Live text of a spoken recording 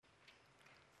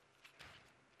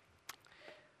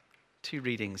two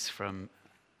readings from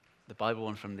the Bible,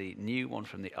 one from the New, one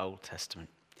from the Old Testament.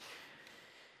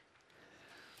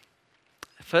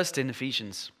 First in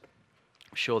Ephesians.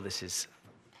 I'm sure this is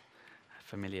a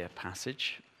familiar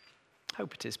passage. I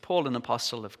hope it is. Paul, an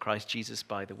apostle of Christ Jesus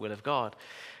by the will of God,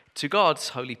 to God's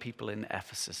holy people in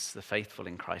Ephesus, the faithful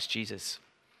in Christ Jesus.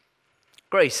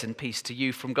 Grace and peace to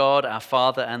you from God, our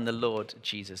Father, and the Lord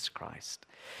Jesus Christ.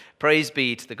 Praise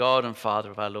be to the God and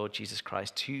Father of our Lord Jesus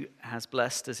Christ, who has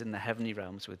blessed us in the heavenly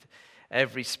realms with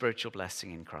every spiritual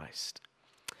blessing in Christ.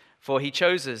 For he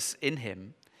chose us in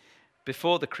him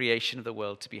before the creation of the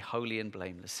world to be holy and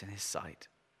blameless in his sight.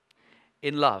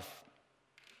 In love,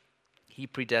 he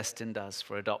predestined us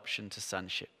for adoption to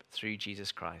sonship through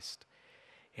Jesus Christ,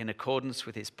 in accordance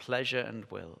with his pleasure and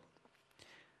will,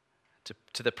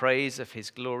 to the praise of his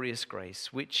glorious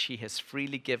grace, which he has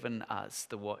freely given us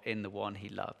in the one he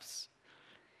loves.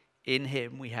 In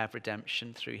him we have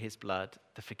redemption through his blood,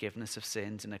 the forgiveness of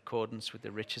sins in accordance with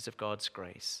the riches of God's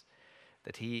grace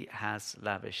that he has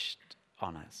lavished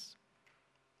on us.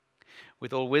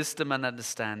 With all wisdom and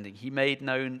understanding, he made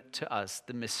known to us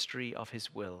the mystery of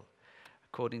his will,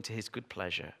 according to his good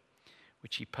pleasure,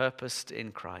 which he purposed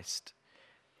in Christ,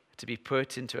 to be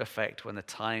put into effect when the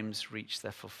times reach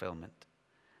their fulfillment,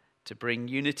 to bring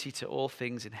unity to all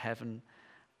things in heaven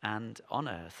and on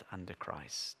earth under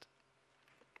Christ.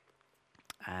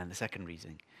 And the second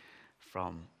reading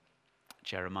from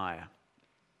Jeremiah,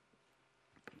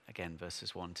 again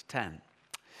verses 1 to 10.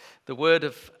 The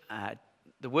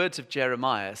words of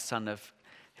Jeremiah, son of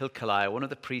Hilkiah, one of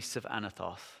the priests of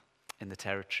Anathoth in the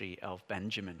territory of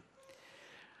Benjamin.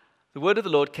 The word of the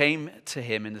Lord came to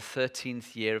him in the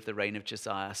 13th year of the reign of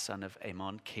Josiah, son of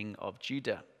Amon, king of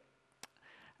Judah.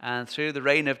 And through the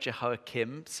reign of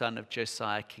Jehoiakim, son of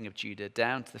Josiah, king of Judah,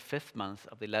 down to the 5th month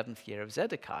of the 11th year of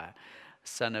Zedekiah,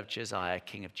 son of Josiah,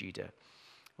 king of Judah,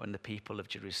 when the people of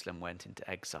Jerusalem went into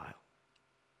exile.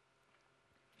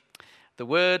 The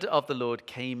word of the Lord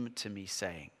came to me,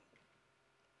 saying,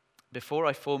 Before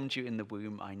I formed you in the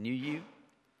womb, I knew you.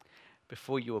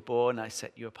 Before you were born, I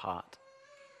set you apart.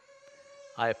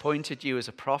 I appointed you as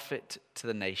a prophet to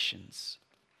the nations.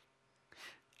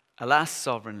 Alas,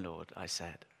 sovereign Lord, I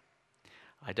said,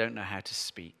 I don't know how to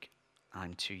speak.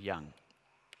 I'm too young.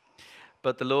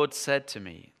 But the Lord said to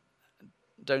me,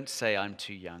 Don't say I'm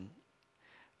too young.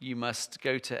 You must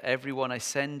go to everyone I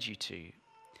send you to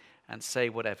and say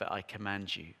whatever I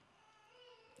command you.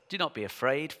 Do not be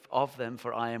afraid of them,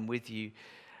 for I am with you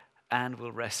and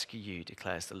will rescue you,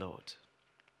 declares the Lord.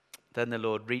 Then the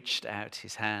Lord reached out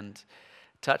his hand,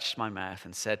 touched my mouth,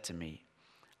 and said to me,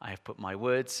 I have put my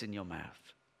words in your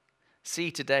mouth. See,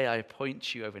 today I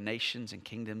appoint you over nations and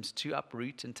kingdoms to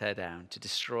uproot and tear down, to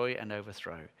destroy and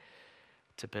overthrow,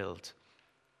 to build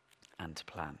and to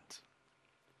plant.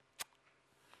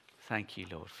 Thank you,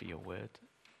 Lord, for your word.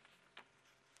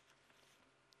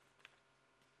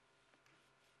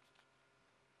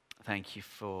 Thank you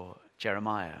for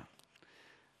Jeremiah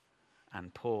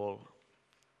and Paul.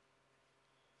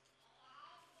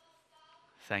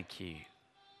 Thank you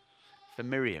for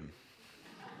Miriam.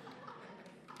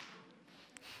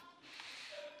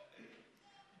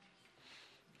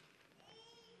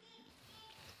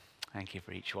 Thank you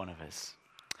for each one of us.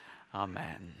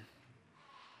 Amen.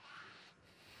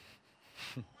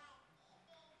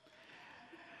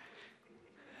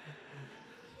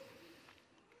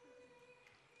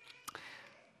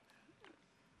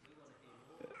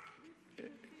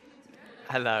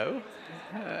 Hello.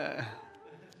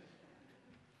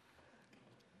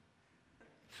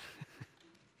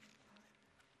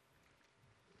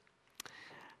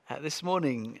 This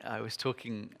morning I was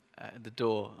talking by the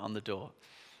door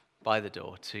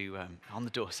to, on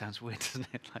the door sounds weird, doesn't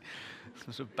it? Like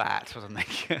some sort of bat or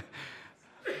something.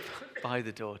 By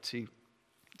the door to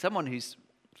someone who's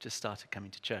just started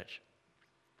coming to church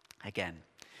again.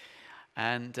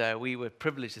 And we were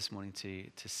privileged this morning to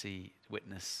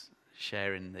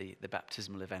share in the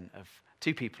baptismal event of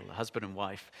two people, a husband and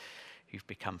wife, who've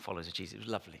become followers of Jesus. It was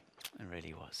lovely, it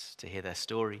really was, to hear their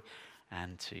story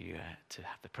and to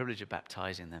have the privilege of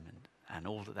baptizing them and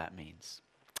all that means.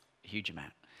 A huge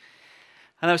amount.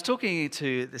 And I was talking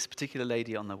to this particular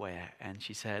lady on the way out, and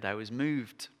she said, I was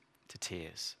moved to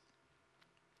tears.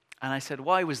 And I said,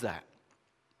 why was that?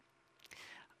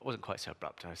 I wasn't quite so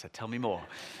abrupt. I said, tell me more.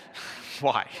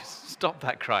 Why? Stop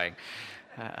that crying.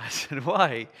 I said,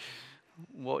 why?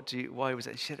 Why was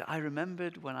it? She said, I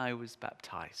remembered when I was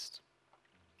baptized.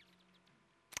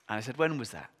 And I said, when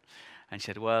was that? And she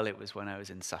said, well, it was when I was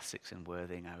in Sussex and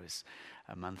Worthing. I was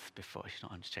a month before,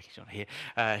 I'm just checking she's not here,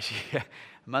 a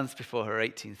month before her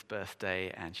 18th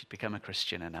birthday, and she'd become a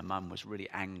Christian, and her mum was really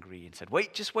angry and said,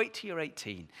 just wait till you're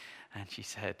 18. And she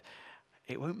said,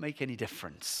 it won't make any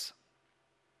difference.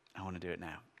 I want to do it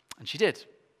now. And she did.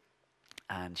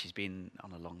 And she's been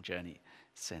on a long journey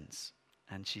since.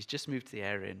 And she's just moved to the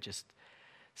area and just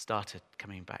started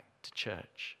coming back to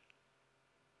church.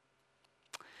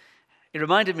 It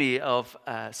reminded me of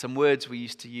some words we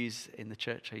used to use in the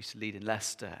church I used to lead in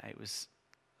Leicester. It was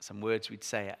some words we'd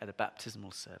say at a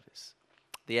baptismal service,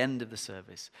 the end of the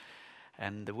service.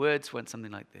 And the words went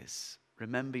something like this: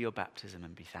 remember your baptism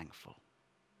and be thankful.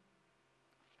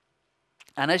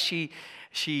 And as she's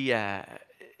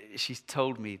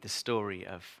told me the story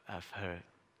of her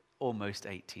almost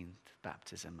 18th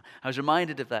baptism, I was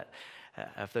reminded of that.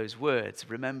 Of those words,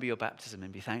 remember your baptism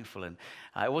and be thankful. And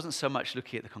I wasn't so much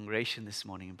looking at the congregation this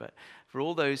morning, but for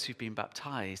all those who've been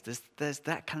baptized, there's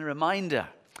that kind of reminder.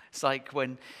 It's like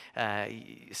when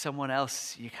someone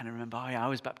else, you kind of remember, oh yeah, I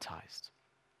was baptized.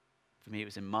 For me, it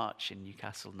was in March in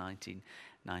Newcastle,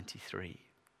 1993.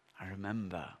 I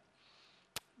remember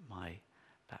my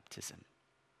baptism.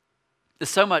 There's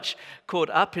so much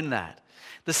caught up in that.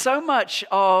 There's so much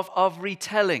of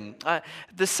retelling.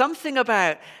 There's something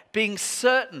about being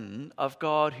certain of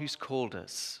God who's called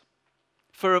us.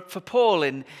 For Paul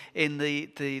in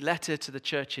the letter to the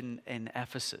church in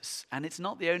Ephesus, and it's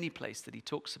not the only place that he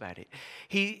talks about it,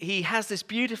 he has this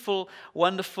beautiful,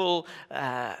 wonderful,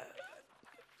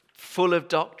 full of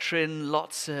doctrine,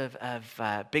 lots of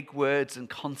big words and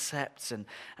concepts,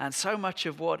 and so much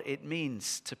of what it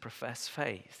means to profess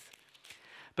faith.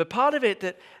 But part of it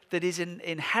that is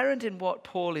inherent in what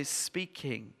Paul is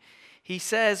speaking, he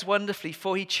says wonderfully,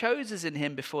 for he chose us in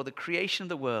him before the creation of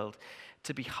the world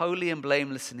to be holy and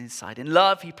blameless in his sight. In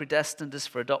love, he predestined us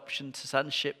for adoption to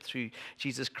sonship through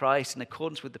Jesus Christ in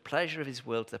accordance with the pleasure of his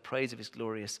will to the praise of his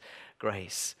glorious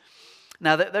grace.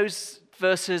 Now, those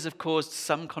verses have caused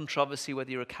some controversy, whether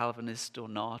you're a Calvinist or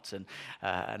not, and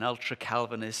an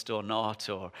ultra-Calvinist or not,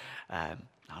 or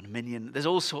Arminian. There's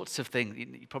all sorts of things.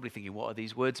 You're probably thinking, what are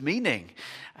these words meaning?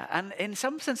 And in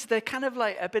some sense, they're kind of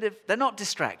like they're not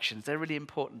distractions. They're really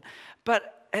important.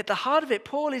 But at the heart of it,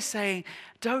 Paul is saying,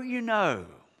 don't you know?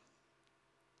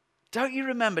 Don't you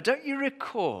remember? Don't you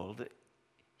recall that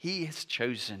he has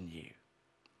chosen you?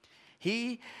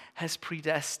 He has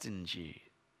predestined you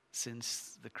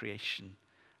since the creation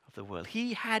of the world.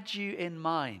 He had you in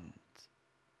mind,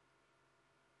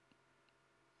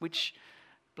 which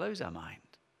blows our mind.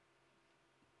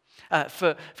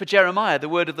 For Jeremiah, the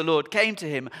word of the Lord came to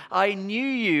him. I knew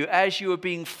you as you were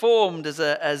being formed as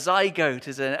a zygote,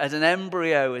 as an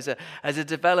embryo, as a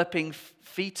developing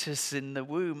fetus in the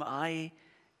womb. I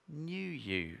knew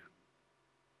you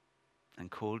and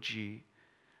called you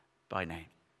by name.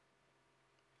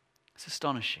 It's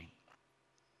astonishing.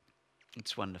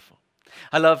 It's wonderful.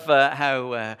 I love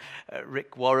how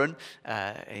Rick Warren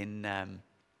in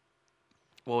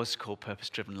what was called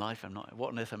Purpose-Driven Life. What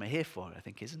on earth am I here for, I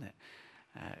think, isn't it?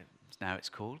 Now it's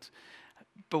called.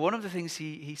 But one of the things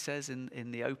he says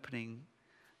in the opening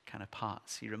kind of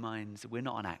parts, he reminds that we're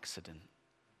not an accident.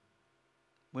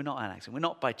 We're not an accident. We're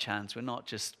not by chance. We're not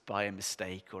just by a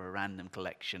mistake or a random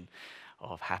collection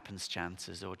of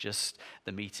happenstances or just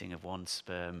the meeting of one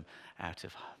sperm out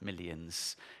of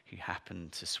millions who happen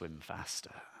to swim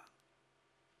faster.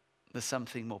 There's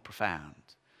something more profound,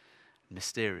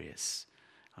 mysterious,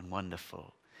 and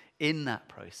wonderful in that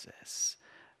process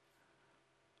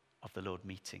of the Lord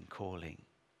meeting, calling.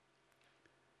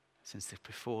 Since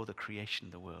before the creation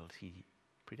of the world, he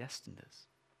predestined us.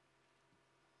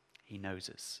 He knows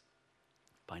us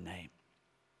by name.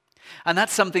 And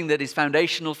that's something that is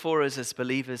foundational for us as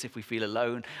believers if we feel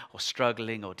alone or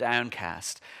struggling or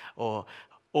downcast or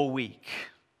weak,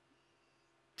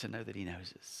 to know that he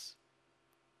knows us.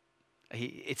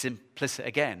 It's implicit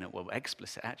again, well,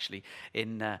 explicit actually,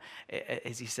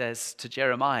 as he says to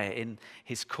Jeremiah in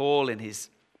his call, in his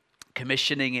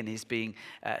commissioning, in his being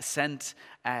sent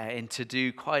in to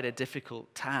do quite a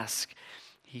difficult task.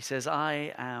 He says,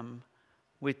 I am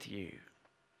with you.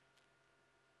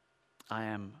 I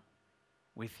am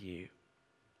with you.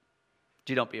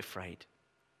 Do not be afraid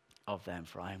of them,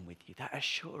 for I am with you. That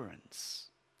assurance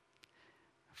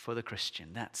for the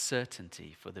Christian, that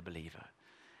certainty for the believer.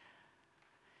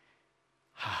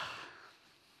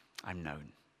 I'm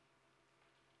known.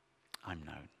 I'm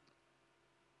known.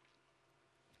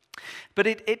 But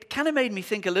it kind of made me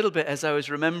think a little bit as I was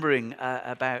remembering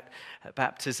about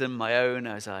baptism, my own,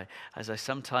 as I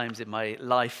sometimes in my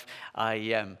life,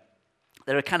 I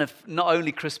there are kind of not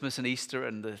only Christmas and Easter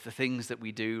and the things that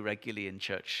we do regularly in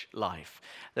church life.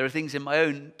 There are things in my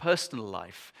own personal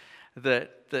life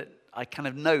that I kind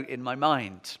of note in my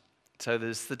mind. So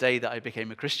there's the day that I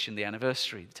became a Christian, the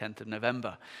anniversary, the 10th of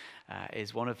November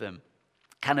is one of them.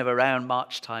 Kind of around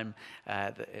March time,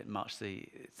 I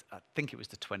think it was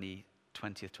the 20th,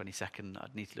 22nd,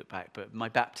 I'd need to look back, but my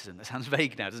baptism, that sounds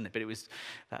vague now, doesn't it? But it was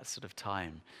that sort of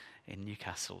time in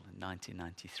Newcastle in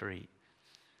 1993.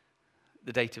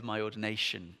 The date of my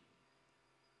ordination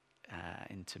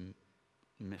into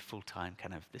full-time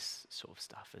kind of this sort of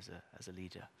stuff as a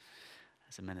leader,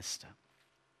 as a minister.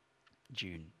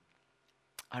 June.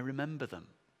 I remember them.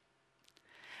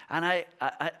 And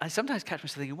I sometimes catch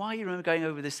myself thinking, why do you remember going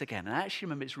over this again? And I actually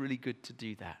remember it's really good to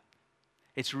do that.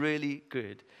 It's really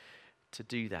good to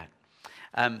do that.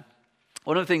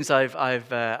 One of the things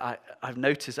I've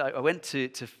noticed, I went to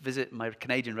visit my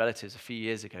Canadian relatives a few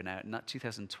years ago now, in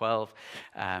 2012.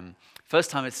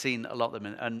 First time I'd seen a lot of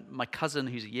them, and my cousin,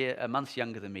 who's a month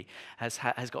younger than me,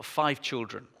 has got 5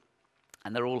 children,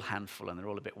 and they're all a handful, and they're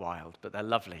all a bit wild, but they're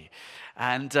lovely.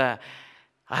 And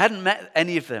I hadn't met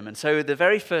any of them, and so the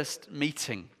very first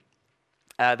meeting,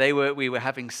 we were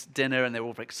having dinner, and they were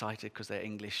all very excited because their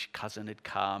English cousin had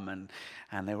come,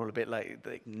 and they were all a bit like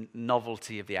the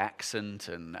novelty of the accent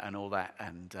and all that.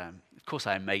 And of course,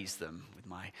 I amazed them with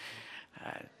my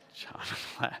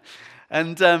charm.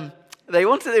 And they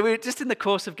were just in the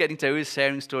course of getting to know,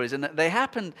 sharing stories, and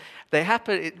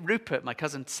Rupert, my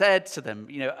cousin, said to them,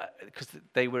 because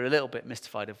they were a little bit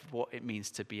mystified of what it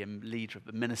means to be a leader of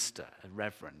a minister, a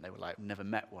reverend. They were like, never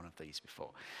met one of these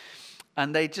before.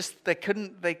 And they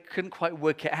couldn't quite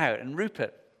work it out. And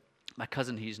Rupert, my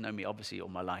cousin, who's known me obviously all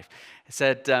my life,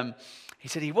 said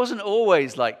he wasn't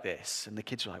always like this. And the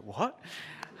kids were like, what?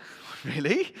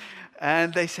 Really?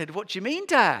 And they said, what do you mean,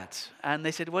 Dad? And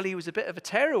they said, well, he was a bit of a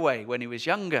tearaway when he was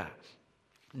younger.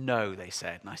 No, they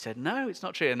said. And I said, no, it's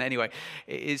not true. And anyway,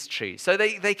 it is true. So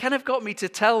they kind of got me to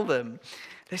tell them.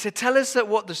 They said, tell us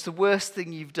what's the worst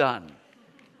thing you've done.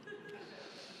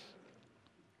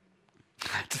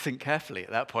 I had to think carefully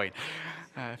at that point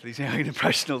for these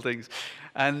impressional things.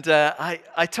 And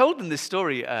I told them this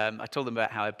story. I told them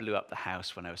about how I blew up the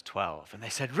house when I was 12. And they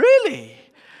said, really?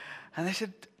 And they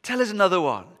said, tell us another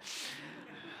one.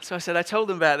 So I told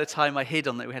them about the time I hid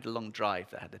we had a long drive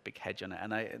that had a big hedge on it.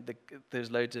 And there was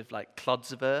loads of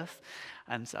clods of earth.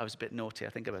 And so I was a bit naughty. I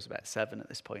think I was about 7 at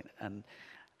this point. And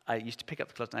I used to pick up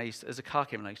the clods. And as a car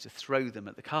came in, I used to throw them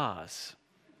at the cars.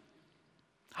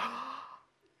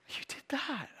 You did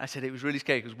that? I said it was really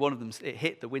scary because one of them, it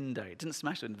hit the window. It didn't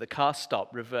smash the window. The car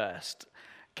stopped, reversed,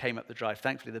 came up the drive.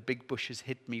 Thankfully, the big bushes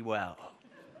hid me well.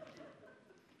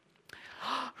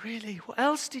 Really? What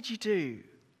else did you do?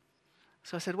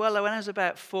 So I said, well, when I was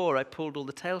about 4, I pulled all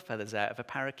the tail feathers out of a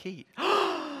parakeet.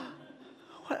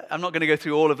 I'm not going to go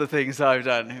through all of the things that I've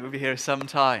done. We'll be here some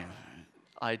time.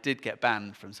 I did get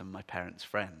banned from some of my parents'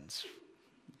 friends.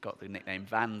 Got the nickname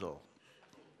Vandal.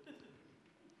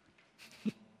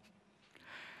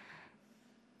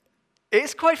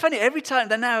 It's quite funny. Every time,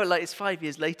 they're now, it's 5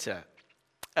 years later.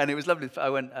 And it was lovely. I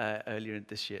went earlier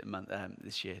this year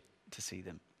to see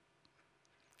them.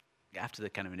 After the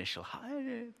kind of initial,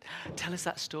 tell us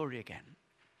that story again.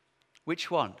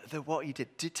 Which one? What you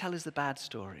did. Tell us the bad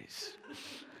stories.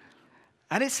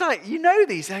 And it's like,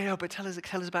 these. But tell us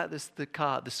about the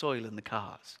car, the soil and the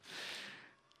cars.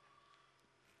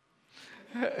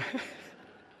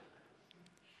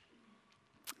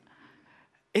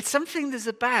 It's something that's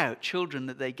about children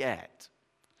that they get.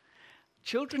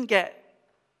 Children get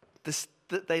this,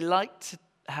 that they like to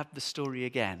have the story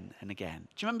again and again.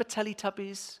 Do you remember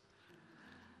Teletubbies?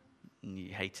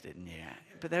 You hated it, didn't you?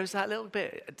 But there was that little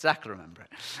bit, Zach will remember it,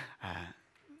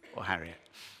 or Harriet.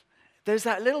 There's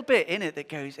that little bit in it that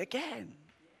goes again,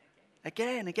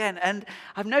 again, again. And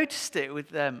I've noticed it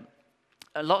with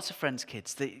lots of friends'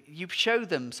 kids, that you show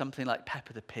them something like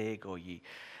Peppa the Pig, or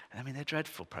they're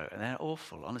dreadful, they're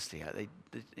awful, honestly.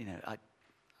 I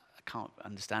can't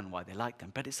understand why they like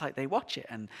them, but it's like they watch it,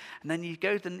 and then you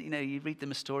go, you read them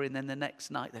a story, and then the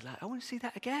next night they're like, I want to see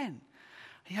that again.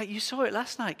 You saw it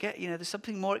last night. There's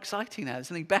something more exciting now. There's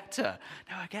something better.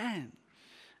 No, again.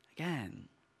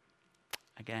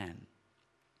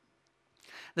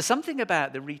 There's something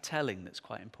about the retelling that's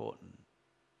quite important,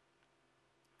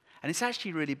 and it's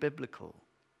actually really biblical.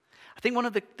 I think one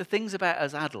of the things about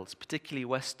us adults, particularly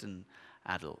Western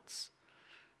adults,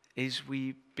 is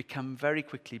we become very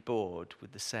quickly bored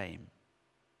with the same.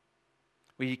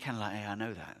 We kind of hey, I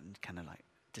know that, and kind of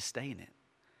disdain it,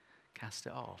 cast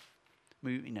it off.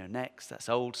 Next, that's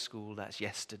old school, that's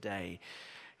yesterday.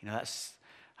 Who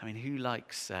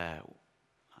likes, I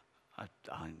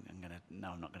I'm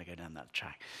not going to go down that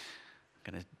track.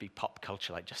 I'm going to be pop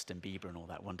culture like Justin Bieber and all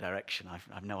that, One Direction.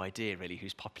 I've no idea really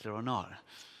who's popular or not,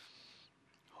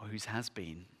 or whose has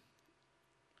been.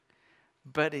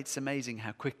 But it's amazing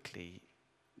how quickly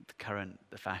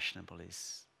the fashionable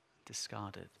is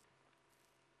discarded.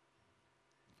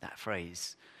 That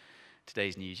phrase,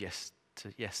 today's news,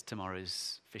 yes,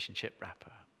 tomorrow's fish and chip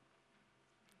wrapper.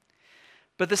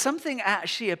 But there's something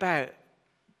actually about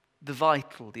the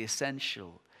vital, the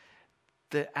essential,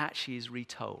 that actually is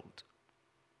retold.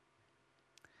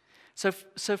 So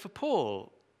for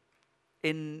Paul,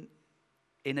 in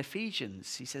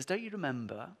Ephesians, he says, don't you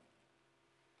remember?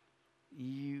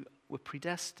 You were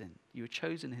predestined. You were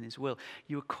chosen in his will.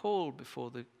 You were called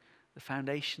before the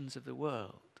foundations of the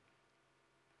world.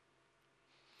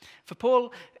 For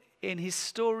Paul, in his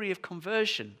story of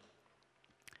conversion,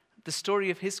 the story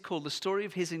of his call, the story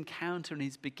of his encounter and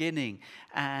his beginning,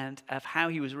 and of how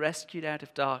he was rescued out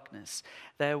of darkness,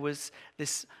 there was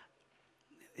this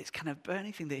kind of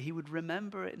burning thing that he would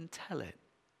remember it and tell it.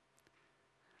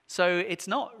 So it's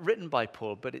not written by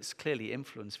Paul, but it's clearly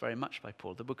influenced very much by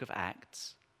Paul. The book of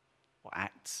Acts, or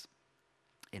Acts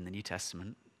in the New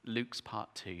Testament, Luke's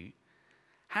part 2.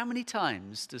 How many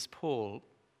times does Paul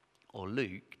or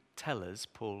Luke tell us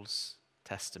Paul's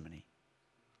testimony?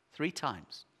 3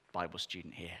 times. Bible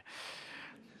student here.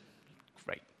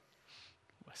 Great.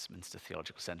 Westminster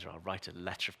Theological Centre, I'll write a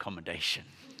letter of commendation.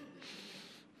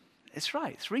 It's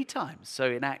right, 3 times.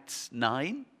 So in Acts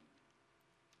 9,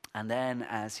 and then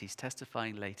as he's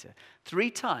testifying later, 3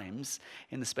 times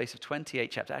in the space of 28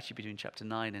 chapters, actually between chapter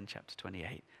 9 and chapter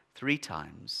 28, 3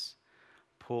 times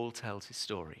Paul tells his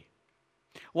story.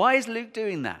 Why is Luke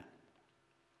doing that?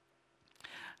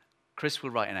 Chris will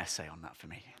write an essay on that for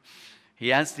me.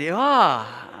 He answers,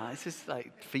 it's just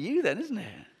like for you then, isn't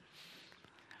it?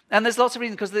 And there's lots of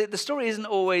reasons, because the story isn't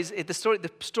always, the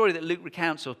story that Luke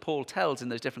recounts or Paul tells in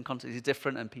those different contexts is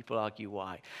different, and people argue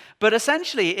why. But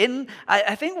essentially,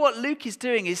 I think what Luke is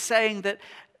doing is saying that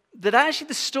actually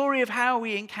the story of how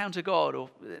we encounter God, or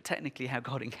technically how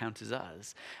God encounters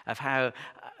us, of how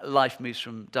life moves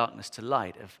from darkness to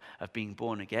light, of being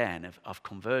born again, of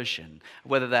conversion,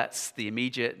 whether that's the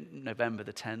immediate November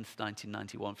the 10th,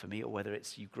 1991 for me, or whether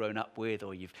it's you've grown up with,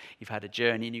 or you've had a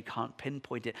journey and you can't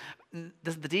pinpoint it.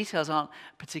 The details aren't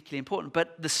particularly important,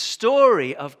 but the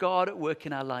story of God at work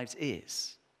in our lives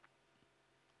is.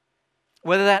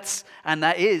 Whether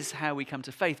that is how we come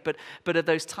to faith, but at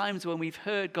those times when we've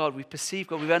heard God, we've perceived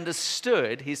God, we've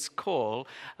understood his call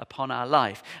upon our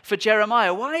life. For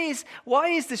Jeremiah, why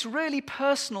is this really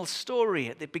personal story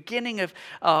at the beginning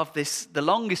of this, the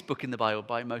longest book in the Bible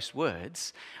by most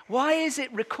words, why is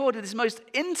it recorded, this most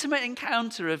intimate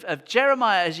encounter of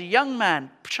Jeremiah as a young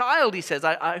man, child, he says,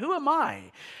 who am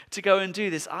I to go and do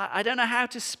this? I don't know how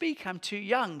to speak, I'm too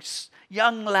young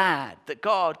lad that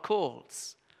God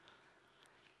calls.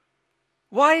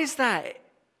 Why is that?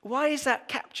 Why is that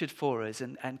captured for us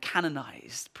and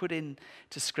canonized, put into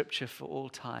Scripture for all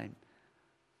time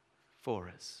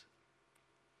for us?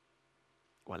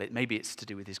 Well, maybe it's to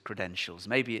do with his credentials.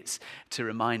 Maybe it's to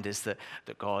remind us that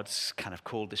God's kind of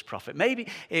called this prophet. Maybe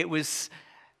it was,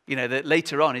 that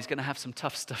later on he's going to have some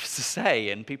tough stuff to say,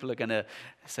 and people are going to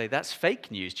say, that's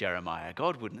fake news, Jeremiah.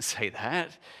 God wouldn't say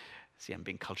that. See, I'm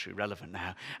being culturally relevant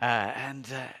now. And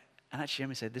actually, let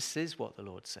me say, this is what the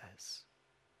Lord says.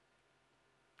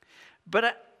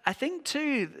 But I think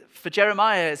too, for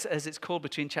Jeremiah, as it's called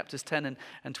between chapters 10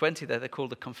 and 20, they're called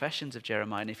the Confessions of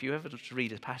Jeremiah. And if you ever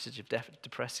read a passage of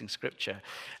depressing scripture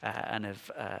and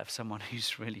of someone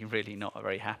who's really, really not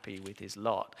very happy with his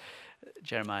lot,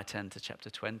 Jeremiah 10 to chapter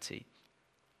 20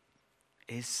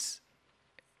 is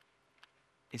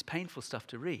painful stuff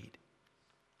to read.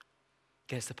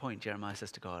 Gets the point. Jeremiah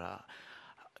says to God,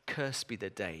 cursed be the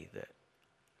day that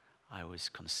I was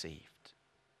conceived.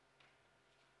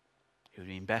 It would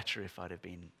have been better if I'd have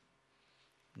been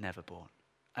never born.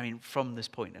 I mean, from this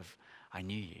point of, I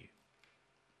knew you.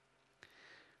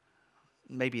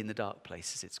 Maybe in the dark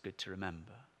places it's good to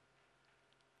remember.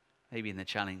 Maybe in the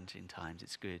challenging times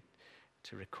it's good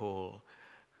to recall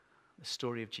the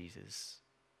story of Jesus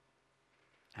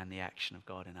and the action of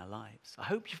God in our lives. I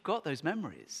hope you've got those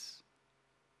memories.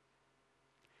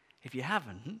 If you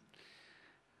haven't,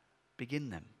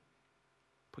 begin them.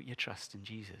 Put your trust in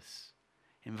Jesus.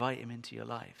 Invite him into your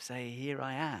life. Say, here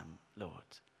I am, Lord.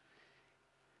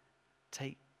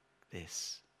 Take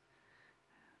this.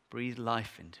 Breathe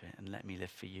life into it and let me live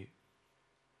for you.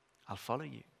 I'll follow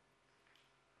you.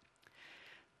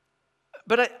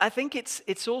 But I think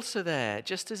it's also there,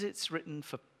 just as it's written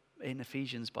in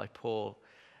Ephesians by Paul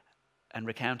and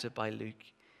recounted by Luke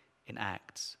in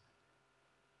Acts.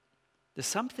 There's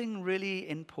something really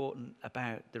important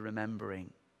about the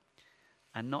remembering,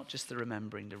 and not just the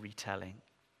remembering, the retelling.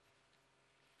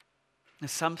 There's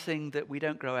something that we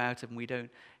don't grow out of and we don't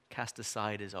cast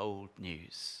aside as old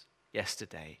news.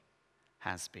 Yesterday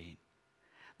has been.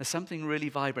 There's something really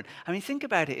vibrant. I mean, think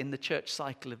about it in the church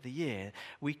cycle of the year.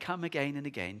 We come again and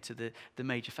again to the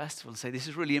major festival and say, this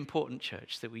is really important,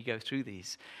 church, that we go through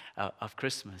these of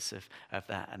Christmas, of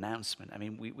that announcement. I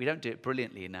mean, we don't do it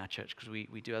brilliantly in our church because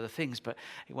we do other things, but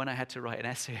when I had to write an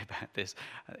essay about this,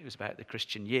 it was about the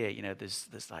Christian year. You know, there's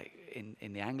like,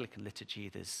 in the Anglican liturgy,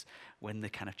 there's when the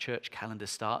kind of church calendar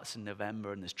starts in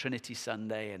November, and there's Trinity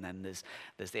Sunday, and then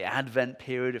there's the Advent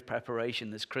period of preparation,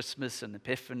 there's Christmas and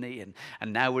Epiphany,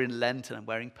 and now we're in Lent, and I'm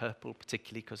wearing purple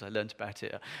particularly because I learned about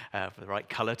it for the right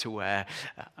color to wear.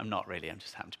 I'm not really, I'm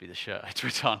just happen to be the shirt I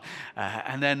put on.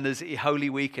 And then there's Holy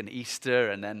Week and Easter,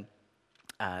 and then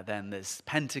there's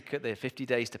Pentecost, the 50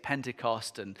 days to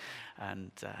Pentecost, and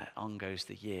on goes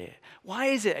the year. Why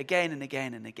is it again and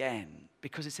again and again?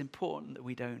 Because it's important that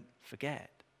we don't forget.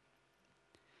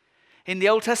 In the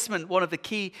Old Testament, one of the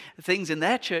key things in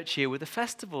their church year were the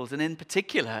festivals, and in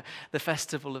particular, the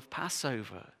festival of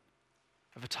Passover,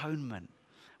 of atonement,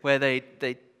 where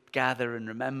they gather and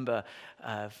remember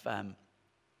of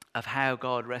how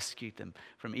God rescued them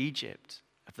from Egypt,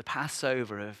 of the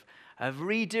Passover, of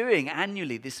redoing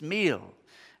annually this meal,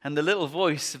 and the little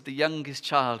voice of the youngest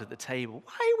child at the table.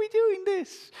 Why are we doing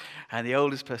this? And the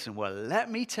oldest person, well, let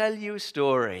me tell you a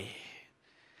story.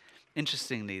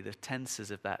 Interestingly, the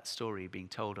tenses of that story being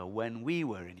told are when we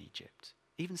were in Egypt,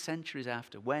 even centuries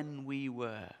after, when we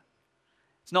were.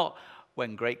 It's not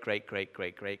when great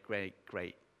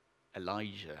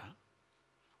Elijah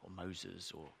or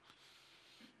Moses or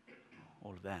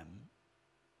all of them.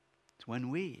 It's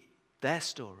when their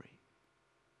story.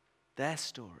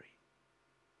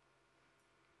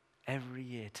 Every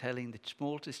year telling the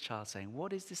smallest child, saying,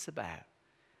 what is this about?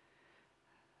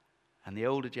 And the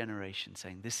older generation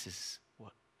saying, this is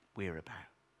what we're about.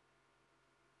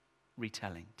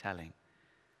 Retelling, telling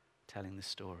the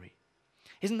story.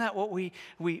 Isn't that what we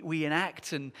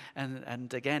enact?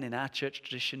 And again, in our church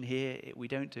tradition here, we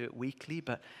don't do it weekly,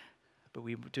 but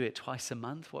we do it twice a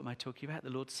month. What am I talking about? The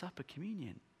Lord's Supper,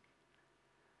 communion.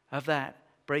 Of that,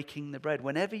 breaking the bread.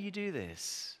 Whenever you do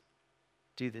this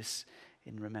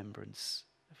in remembrance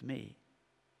of me.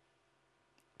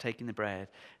 Taking the bread,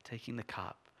 taking the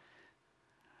cup,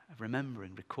 of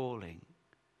remembering, recalling,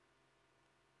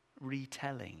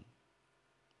 retelling.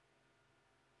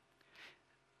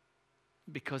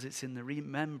 Because it's in the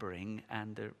remembering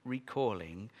and the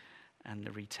recalling and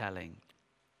the retelling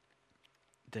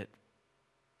that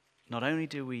not only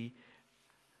do we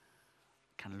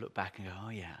kind of look back and go, oh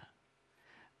yeah,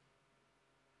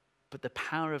 but the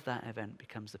power of that event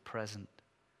becomes the present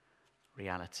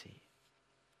reality.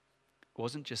 It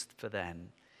wasn't just for then,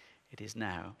 it is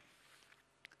now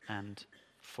and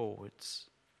forwards.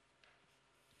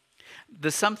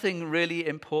 There's something really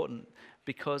important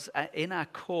because in our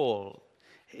call,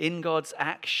 in God's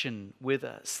action with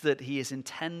us, that he is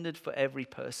intended for every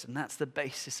person. That's the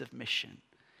basis of mission.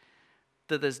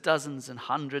 That there's dozens and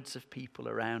hundreds of people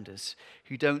around us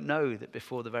who don't know that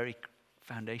before the very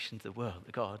foundations of the world,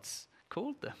 that God's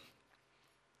called them.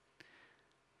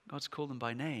 God's called them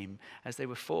by name as they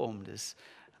were formed as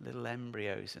little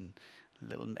embryos and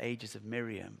little ages of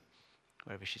Miriam,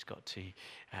 wherever she's got to.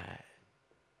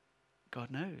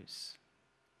 God knows.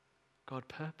 God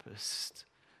purposed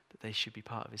that they should be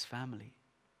part of his family.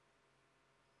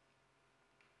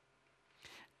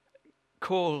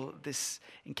 Call this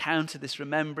encounter, this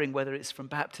remembering, whether it's from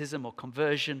baptism or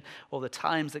conversion, or the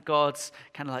times that God's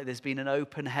kind of like there's been an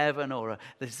open heaven, or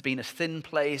there's been a thin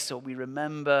place, or we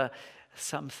remember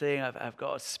something of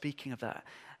God speaking of that.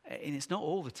 And it's not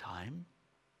all the time.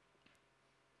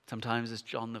 Sometimes, as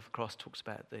John of the Cross talks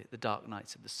about the dark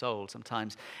nights of the soul,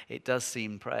 sometimes it does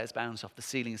seem prayers bounce off the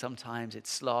ceiling. Sometimes it's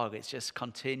slog. It's just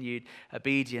continued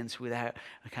obedience without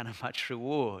a kind of much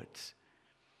reward.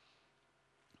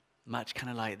 Much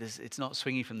kind of like this. It's not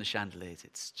swinging from the chandeliers.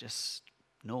 It's just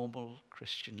normal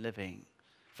Christian living.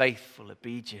 Faithful,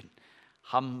 obedient,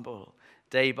 humble,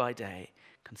 day by day,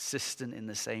 consistent in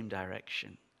the same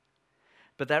direction.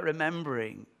 But that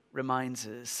remembering reminds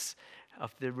us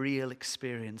of the real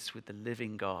experience with the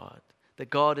living God. That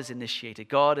God has initiated.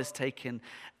 God has taken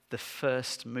the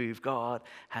first move. God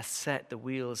has set the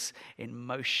wheels in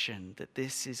motion. That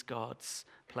this is God's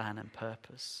plan and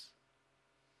purpose.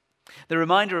 The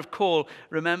reminder of call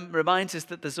reminds us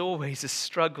that there's always a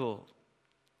struggle.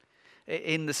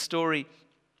 In the story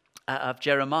of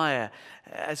Jeremiah,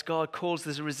 as God calls,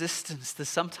 there's a resistance. There's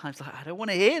sometimes like, I don't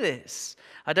want to hear this.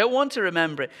 I don't want to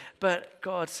remember it. But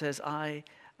God says, I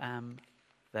am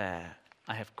there.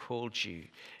 I have called you.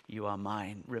 You are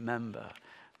mine. Remember,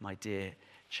 my dear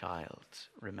child.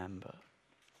 Remember.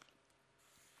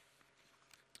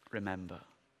 Remember.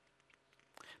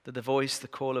 That the voice, the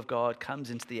call of God comes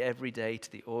into the everyday,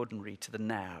 to the ordinary, to the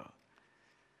now,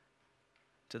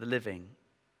 to the living.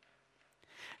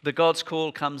 That God's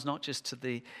call comes not just to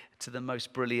the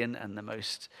most brilliant and the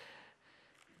most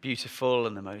beautiful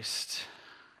and the most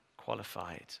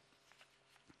qualified,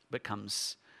 but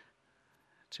comes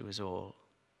to us all.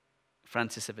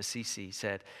 Francis of Assisi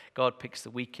said, God picks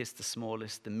the weakest, the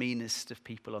smallest, the meanest of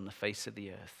people on the face of the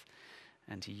earth,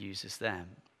 and he uses them.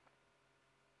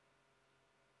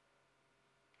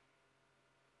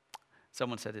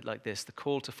 Someone said it like this: the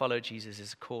call to follow Jesus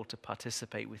is a call to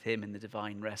participate with him in the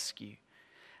divine rescue,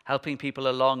 helping people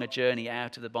along a journey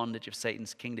out of the bondage of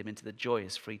Satan's kingdom into the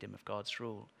joyous freedom of God's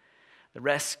rule. The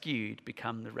rescued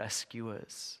become the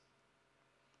rescuers.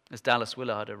 As Dallas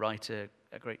Willard, a writer,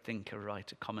 a great thinker,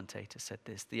 writer, commentator, said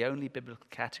this: the only biblical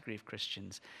category of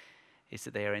Christians is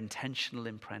that they are intentional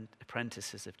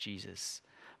apprentices of Jesus,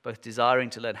 both desiring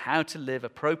to learn how to live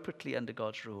appropriately under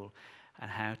God's rule and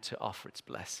how to offer its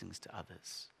blessings to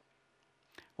others.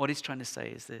 What he's trying to say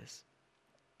is this: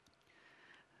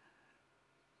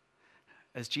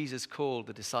 as Jesus called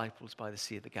the disciples by the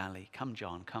Sea of the Galilee, come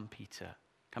John, come Peter,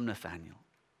 come Nathaniel,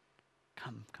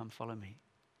 come follow me.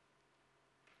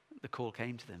 The call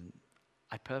came to them.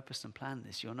 I purposed and planned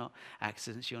this. You're not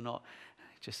accidents. You're not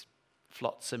just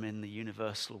flotsam in the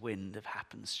universal wind of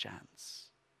happenstance.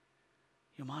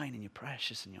 You're mine and you're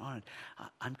precious and you're honored.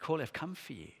 I'm called. I've come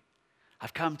for you.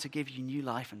 I've come to give you new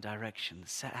life and direction,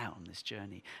 set out on this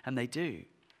journey. And they do.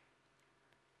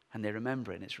 And they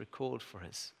remember it, and it's recalled for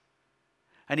us.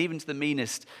 And even to the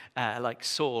meanest, like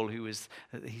Saul,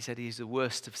 he said he's the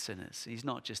worst of sinners. He's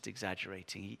not just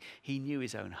exaggerating. He knew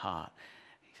his own heart.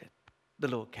 He said, the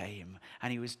Lord came,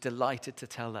 and he was delighted to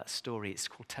tell that story. It's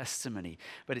called testimony.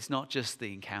 But it's not just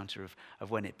the encounter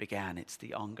of when it began. It's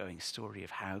the ongoing story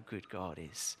of how good God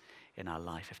is in our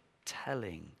life, of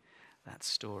telling that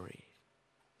story.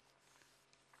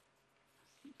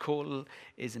 Call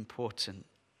is important.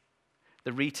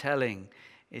 The retelling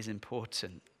is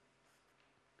important.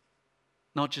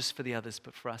 Not just for the others,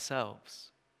 but for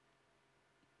ourselves.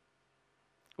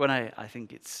 When I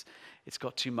think it's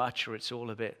got too much, or it's all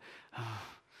a bit,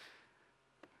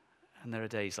 and there are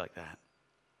days like that.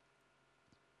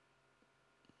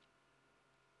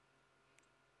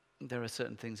 There are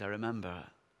certain things I remember.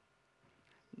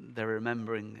 They're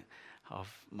remembering of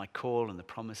my call and the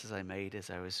promises I made as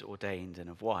I was ordained, and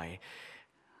of why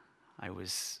I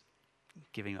was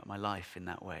giving up my life in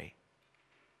that way.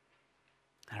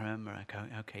 I remember I go,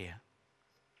 okay, yeah.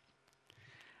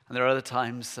 And there are other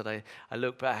times that I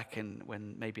look back, and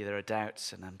when maybe there are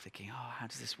doubts and I'm thinking, how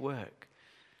does this work?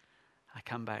 I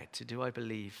come back to, do I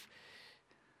believe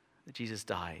that Jesus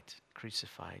died,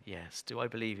 crucified? Yes. Do I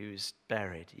believe he was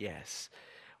buried? Yes.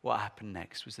 What happened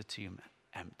next? Was the tomb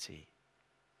empty?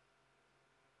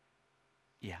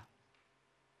 Yeah.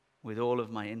 With all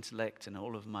of my intellect and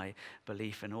all of my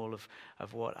belief and all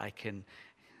of what I can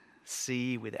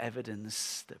see with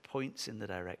evidence that points in the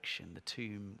direction, the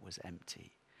tomb was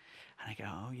empty. And I go,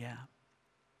 oh yeah.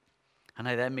 And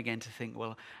I then began to think,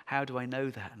 well, how do I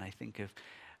know that? And I think of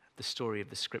the story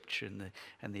of the scripture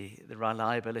and the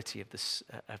reliability of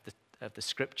the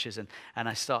scriptures, and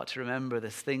I start to remember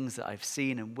the things that I've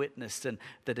seen and witnessed, and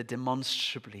that are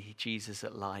demonstrably Jesus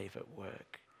alive at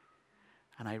work.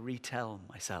 And I retell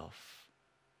myself,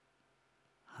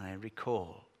 and I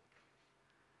recall,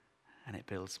 and it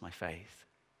builds my faith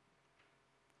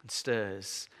and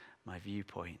stirs my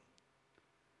viewpoint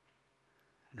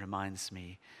and reminds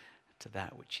me to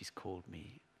that which he's called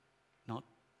me, not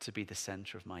to be the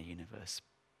center of my universe,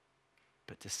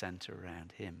 but to center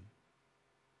around him.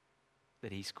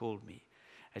 That he's called me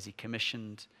as he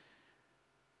commissioned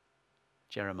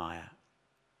Jeremiah,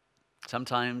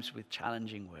 sometimes with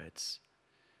challenging words.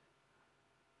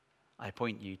 I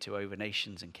point you to over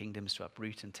nations and kingdoms, to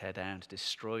uproot and tear down, to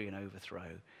destroy and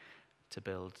overthrow, to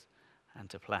build and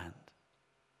to plant.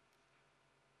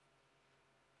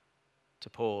 To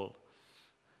Paul,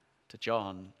 to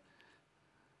John,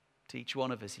 to each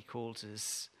one of us, he calls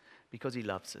us because he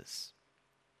loves us.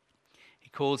 He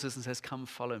calls us and says, come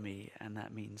follow me, and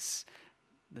that means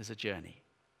there's a journey.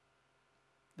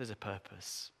 There's a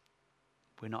purpose.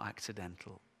 We're not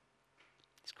accidental.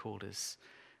 He's called us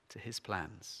to his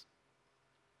plans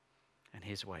and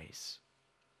his ways.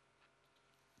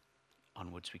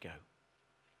 Onwards we go.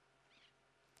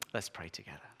 Let's pray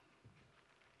together.